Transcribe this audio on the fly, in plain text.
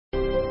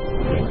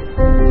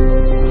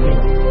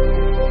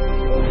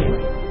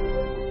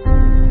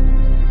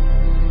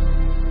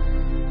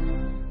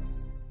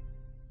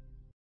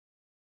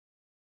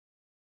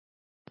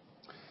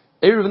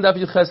Erev and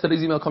David Ches,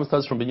 today's email comes to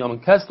us from Benjamin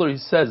Kessler. He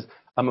says,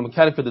 I'm a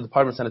mechanic for the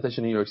Department of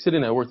Sanitation in New York City,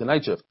 and I work the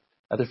night shift.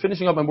 After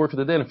finishing up my work for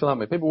the day and filling out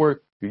my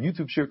paperwork, your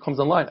YouTube share comes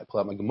online. I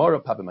pull out my Gemara,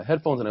 pop in my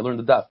headphones, and I learn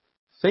the daf.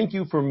 Thank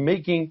you for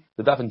making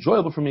the daf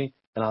enjoyable for me,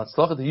 and I'll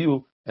tzlacha to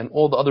you and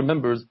all the other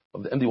members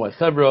of the MDY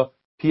Chevra.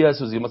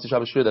 P.S. was the Yom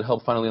Shabbos share that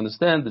helped finally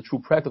understand the true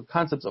practical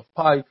concepts of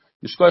Pi,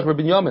 Yishkoich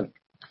Rabbi Yamin.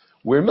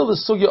 We're in the middle of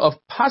the sugya of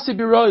Pasi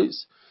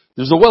Birois.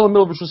 There's a well in the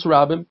middle of Rosh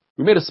Hashanah.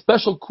 We made a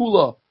special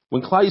kula.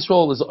 When Klal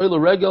Yisrael is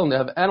Oila Regel and they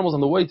have animals on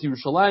the way to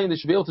Yerushalayim, they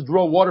should be able to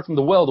draw water from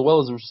the well. The well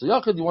is Rosh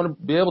Hashanah. You want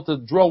to be able to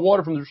draw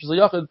water from the Rosh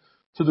Hashanah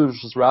to the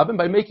Rosh Hashanah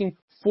by making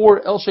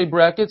 4 L-shaped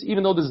brackets.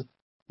 Even though there's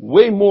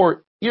way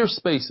more ear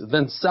space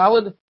than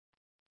salad,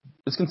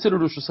 it's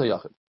considered Rosh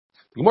Hashanah. The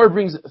Gemara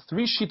brings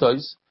 3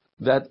 shittos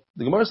that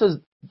the Gemara says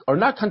are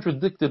not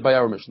contradicted by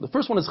our mission. The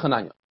first one is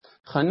Chananya.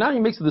 Chananya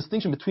makes a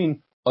distinction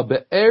between a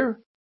be'er,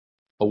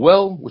 a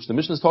well, which the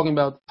mission is talking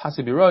about,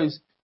 Pasi Birois,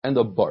 and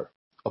a bar.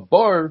 A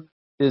bar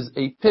is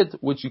a pit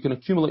which you can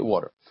accumulate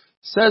water.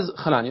 Says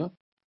Chananya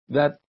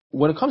that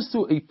when it comes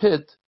to a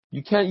pit,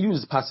 you can't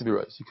use Pasi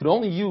Birois. You could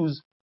only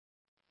use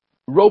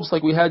ropes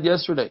like we had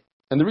yesterday.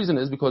 And the reason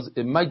is because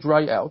it might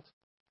dry out,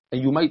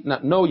 and you might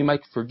not know, you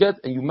might forget,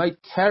 and you might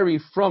carry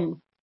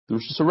from the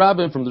Rosh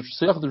Hashanah, from the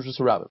Rosh Hashanah to the Rosh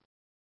Hashanah.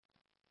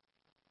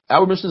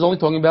 Our mission is only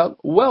talking about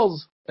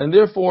wells, and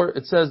therefore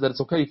it says that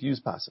it's okay if you use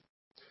Pasi.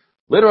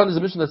 Later on, there's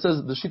a mission that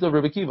says the Shita of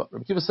Rabbi Kiva.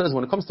 Rabbi Kiva says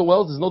when it comes to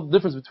wells, there's no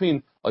difference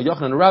between a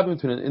Yachan and a Rabbim,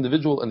 between an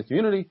individual and the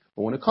community.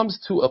 But when it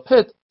comes to a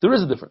pit, there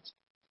is a difference.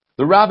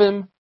 The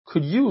Rabbim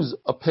could use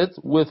a pit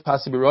with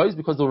Pasi Birois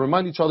because they'll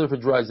remind each other if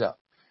it dries out.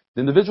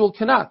 The individual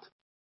cannot.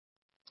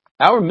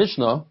 Our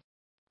Mishnah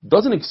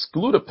doesn't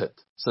exclude a pit,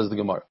 says the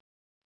Gemara.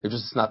 It's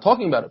just not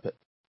talking about a pit.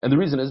 And the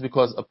reason is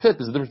because a pit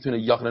is the difference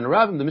between a Yachan and a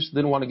Rabbim. The Mishnah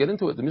didn't want to get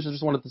into it. The Mishnah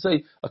just wanted to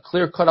say a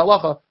clear-cut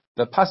halacha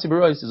that Pasi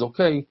Birois is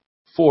okay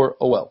for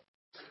a well.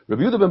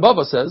 Rabbi Yehuda ben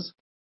Bava says,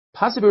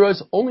 Pasi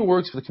Birois only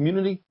works for the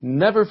community,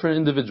 never for an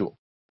individual.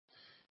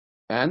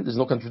 And there's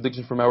no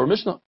contradiction from our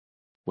Mishnah.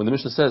 When the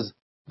Mishnah says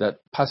that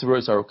Pasi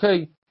Birois are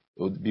okay, it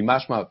would be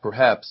mashma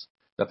perhaps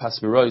that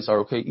Pasi Birois are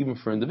okay even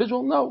for an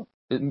individual. No,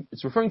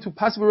 it's referring to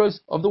Pasi Birois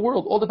of the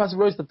world, all the Pasi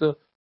Birois that the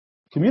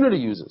community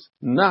uses,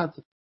 not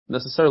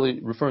necessarily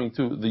referring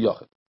to the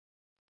Yachid.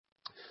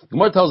 The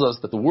Gemara tells us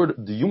that the word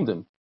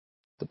diyumdim,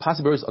 the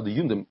Pasi Birois of the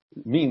yumdim,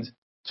 means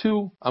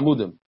 2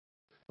 amudim.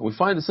 And we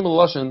find a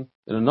similar lashon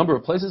in a number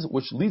of places,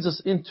 which leads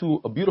us into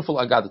a beautiful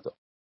agadata.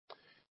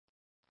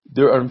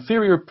 There are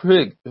inferior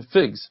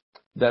figs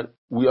that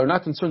we are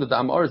not concerned that the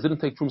Amaris didn't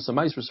take Trumas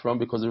HaMaisros from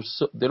because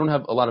they don't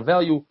have a lot of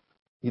value.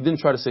 He didn't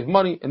try to save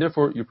money, and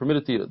therefore you're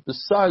permitted to eat it.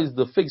 Besides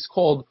the figs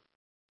called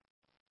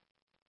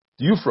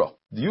Diyufra.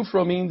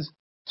 Diyufra means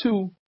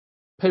 2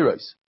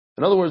 peiros.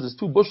 In other words, there's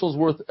 2 bushels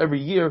worth every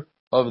year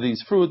of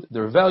these fruit.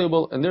 They're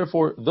valuable, and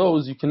therefore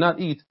those you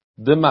cannot eat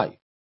demai.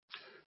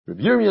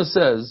 Rabbi Yirmiyah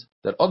says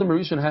that Adam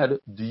Rishon had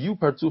Diyu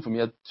Partzufim. He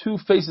had 2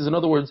 faces, in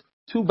other words,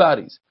 2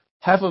 bodies.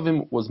 Half of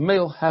him was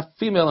male, half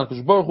female, and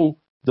HaKadosh Baruch Hu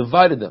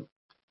divided them.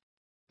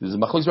 There's a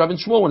Machlokes Rav and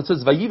Shmuel when it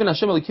says Vayiven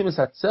Hashem Elikim es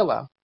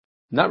hatzela,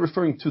 not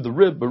referring to the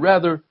rib, but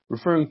rather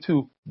referring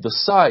to the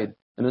side.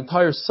 An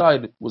entire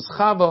side was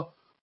Chava,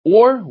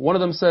 or one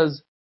of them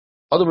says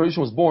Adam Rishon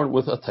was born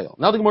with a tail.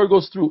 Now the Gemara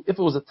goes through if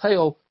it was a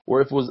tail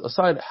or if it was a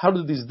side, how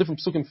did these different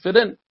psukim fit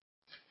in?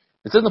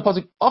 It says in the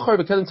pasuk, Achar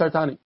v'kedem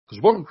sartani.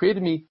 Because Baruch Hu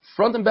created me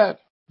front and back.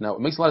 Now,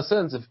 it makes a lot of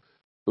sense. If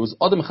it was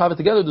Adam and Chava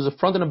together, there's a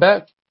front and a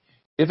back.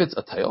 If it's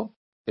a tail,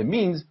 it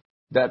means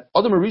that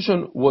Adam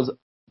Rishon was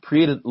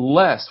created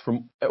last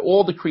from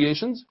all the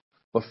creations,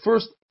 but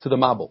first to the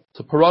Mabel,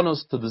 to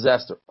Paranos, to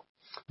disaster.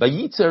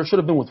 Vayitzer should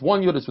have been with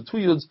 1 yud, it's with 2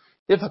 yuds.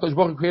 If HaKadosh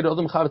Baruch Hu created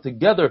Adam and Chava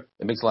together,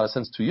 it makes a lot of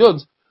sense, 2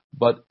 yuds.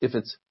 But if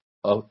it's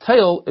a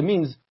tail, it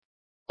means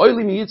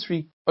Oili mi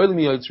yitzri, Oili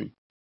mi yitzri.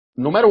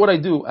 No matter what I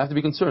do, I have to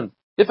be concerned.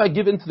 If I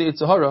give in to the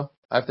Yetzer Hara,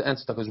 I have to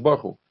answer to HaKadosh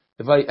Baruch Hu.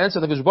 If I answer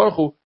to HaKadosh Baruch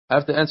Hu, I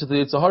have to answer to the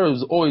Yetzer Hara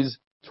who's always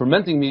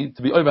tormenting me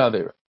to be Oiva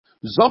Avera.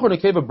 Zachor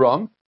Nekeva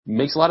Bram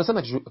makes a lot of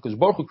sense. HaKadosh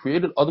Baruch Hu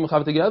created Adam and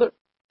Chava together.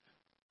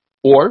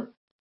 Or,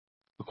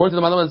 according to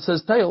the Malam that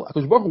says tail,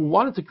 HaKadosh Baruch Hu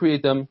wanted to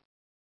create them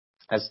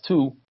as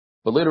 2,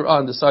 but later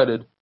on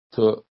decided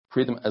to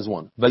create them as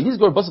 1.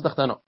 Vayizgor Basa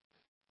Tachtana.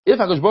 If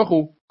HaKadosh Baruch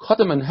Hu cut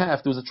them in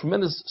half, there was a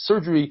tremendous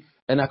surgery,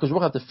 and HaKadosh Baruch Hu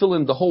had to fill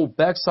in the whole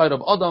backside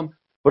of Adam.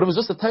 But it was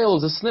just a tail,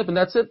 it was a snip, and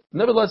that's it.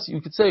 Nevertheless,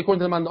 you could say, according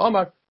to the man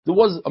Amar, there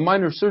was a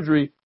minor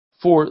surgery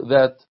for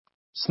that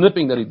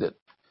snipping that he did.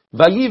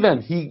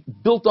 Vayiven, he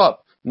built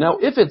up. Now,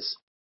 if it's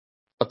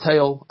a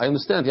tail, I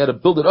understand, he had to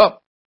build it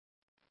up.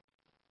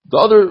 The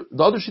other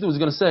shita was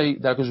going to say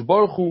that HaKadosh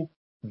Baruch Hu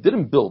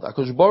didn't build.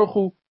 HaKadosh Baruch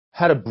Hu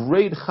had to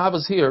braid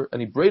Chava's hair,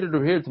 and he braided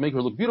her hair to make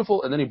her look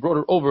beautiful, and then he brought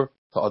her over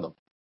to Adam.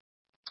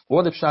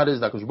 What the pshat is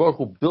that HaKadosh Baruch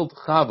Hu built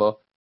Chava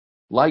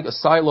like a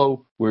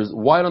silo, where it's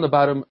wide on the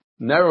bottom,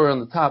 narrower on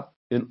the top,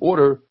 in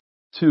order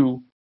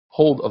to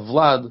hold a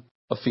vlad,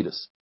 a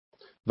fetus.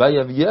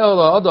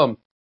 Vayavyel Adam,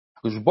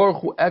 HaKadosh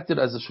Baruch Hu acted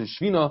as a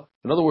sheshvina.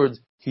 In other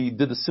words, he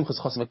did the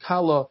simchas chas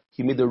v'kala,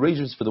 he made the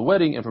arrangements for the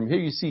wedding, and from here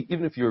you see,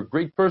 even if you're a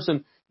great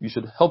person, you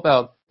should help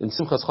out in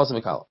Simchas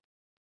Chasim V'Kala.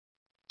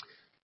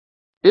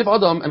 If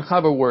Adam and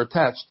Chava were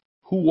attached,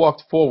 who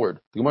walked forward?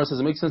 The Gemara says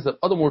it makes sense that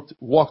Adam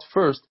walked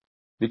first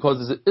because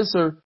there's an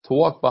Isser to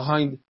walk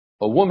behind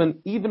a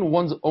woman, even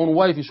one's own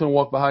wife, you shouldn't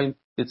walk behind.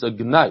 It's a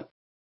Gnai.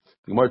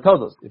 The Gemara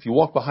tells us, if you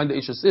walk behind the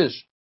Eishes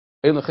Ish,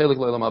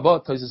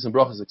 Taisus and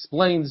Brachas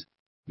explains,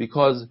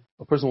 because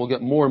a person will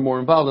get more and more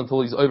involved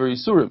until he's over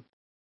Yisurim.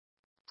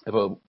 If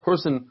a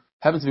person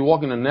happens to be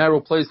walking in a narrow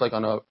place, like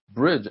on a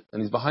bridge,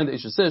 and he's behind the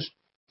Eishes Ish,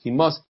 he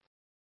must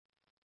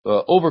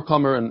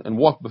overcome her and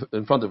walk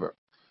in front of her.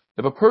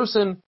 If a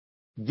person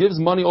gives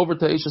money over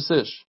to Eishes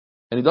Ish,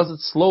 and he does it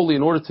slowly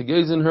in order to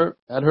gaze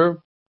at her,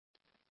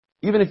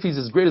 even if he's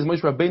as great as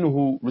Moshe Rabbeinu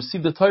who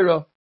received the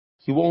Torah,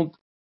 he won't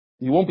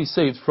be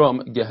saved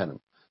from Gehenna.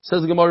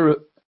 Says the Gemara,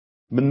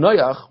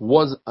 Menayach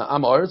was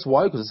Am Haaretz.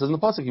 Why? Because it says in the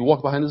pasuk he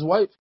walked behind his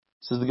wife.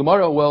 Says the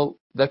Gemara, well,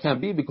 that can't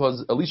be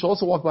because Elisha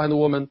also walked behind the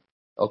woman,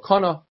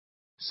 Elkanah.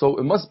 So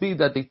it must be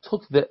that they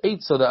took the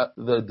eitzah,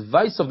 the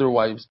advice of their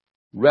wives,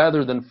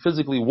 rather than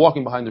physically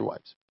walking behind their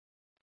wives.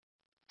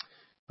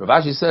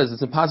 Rav Ashi says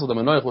it's impossible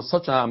that Menayach was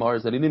such an Am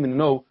Haaretz that he didn't even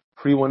know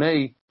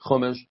pre-1a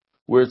Chumash,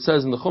 where it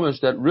says in the Chumash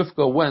that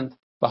Rivka went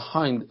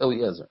behind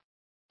Eliezer.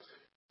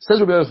 Says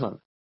Rabbi Yochanan,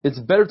 it's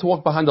better to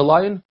walk behind a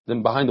lion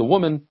than behind a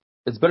woman.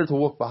 It's better to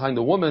walk behind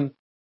a woman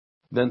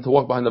than to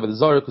walk behind Avodah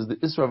Zarah, because the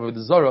Isra of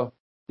Avodah Zarah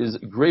is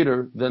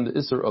greater than the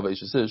Isra of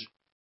Eishes Ish,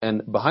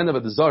 and behind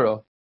Avodah Zarah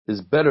is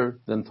better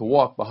than to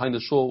walk behind the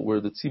shul where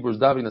the tzibur is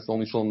davening. That's the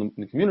only shul in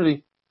the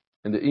community.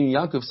 And the Ein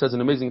Yaakov says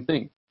an amazing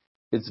thing.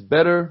 It's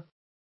better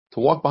to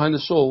walk behind the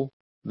shul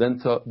than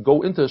to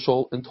go into a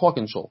shul and talk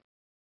in shul.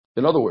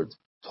 In other words,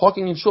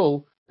 talking in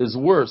shul is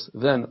worse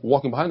than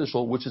walking behind the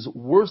shul, which is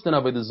worse than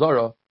Avodah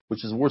Zarah,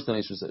 which is worse than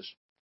Eishes Ish.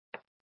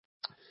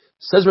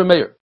 Says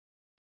Rameir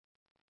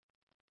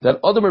that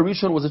Adam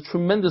HaRishon was a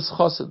tremendous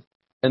chassid,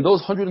 and those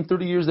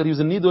 130 years that he was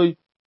in Nidoi,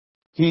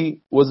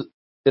 he was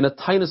in a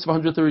tightness of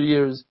 130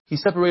 years. He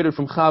separated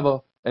from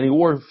Chava, and he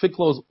wore thick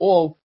clothes,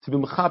 all to be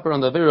mechaper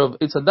on the Avera of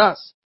Eitz Hadas.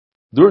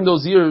 During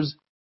those years,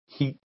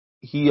 he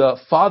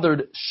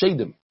fathered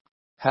Shedim.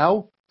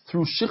 How?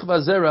 Through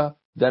Shichva Zera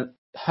that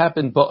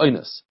happened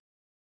ba'oinus.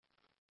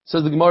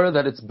 Says the Gemara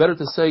that it's better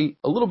to say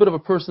a little bit of a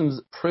person's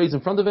praise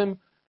in front of him,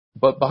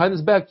 but behind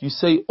his back you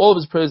say all of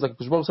his praise, like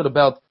Baruch said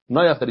about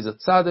Noach, that he's a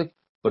tzaddik,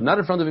 but not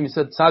in front of him. He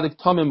said tzaddik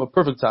tamim, a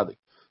perfect tzaddik.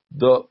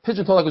 The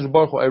pigeon told like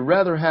Baruch, I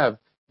rather have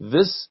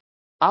this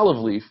olive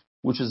leaf,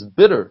 which is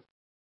bitter,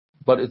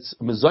 but it's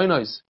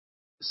mezainos,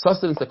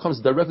 sustenance that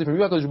comes directly from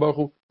HaKadosh Baruch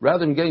Hu,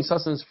 rather than getting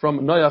sustenance from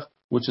Noach,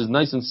 which is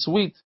nice and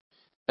sweet.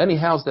 Any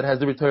house that has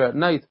the Torah at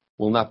night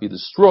will not be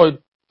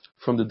destroyed.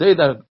 From the day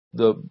that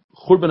the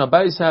Churban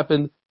Habayis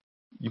happened,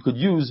 you could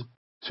use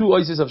 2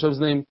 Isis of Hashem's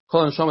name,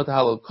 Kol Neshama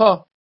Tehalel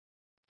Ka,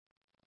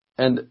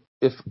 and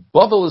if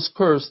Bavel is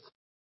cursed,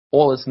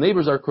 all its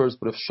neighbors are cursed,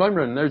 but if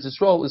Shomron and Eretz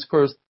Yisrael is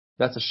cursed,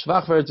 that's a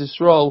Shvach for Eretz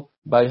Yisrael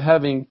by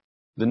having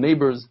the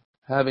neighbors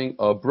having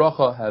a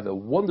bracha. Have a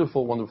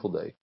wonderful, wonderful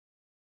day.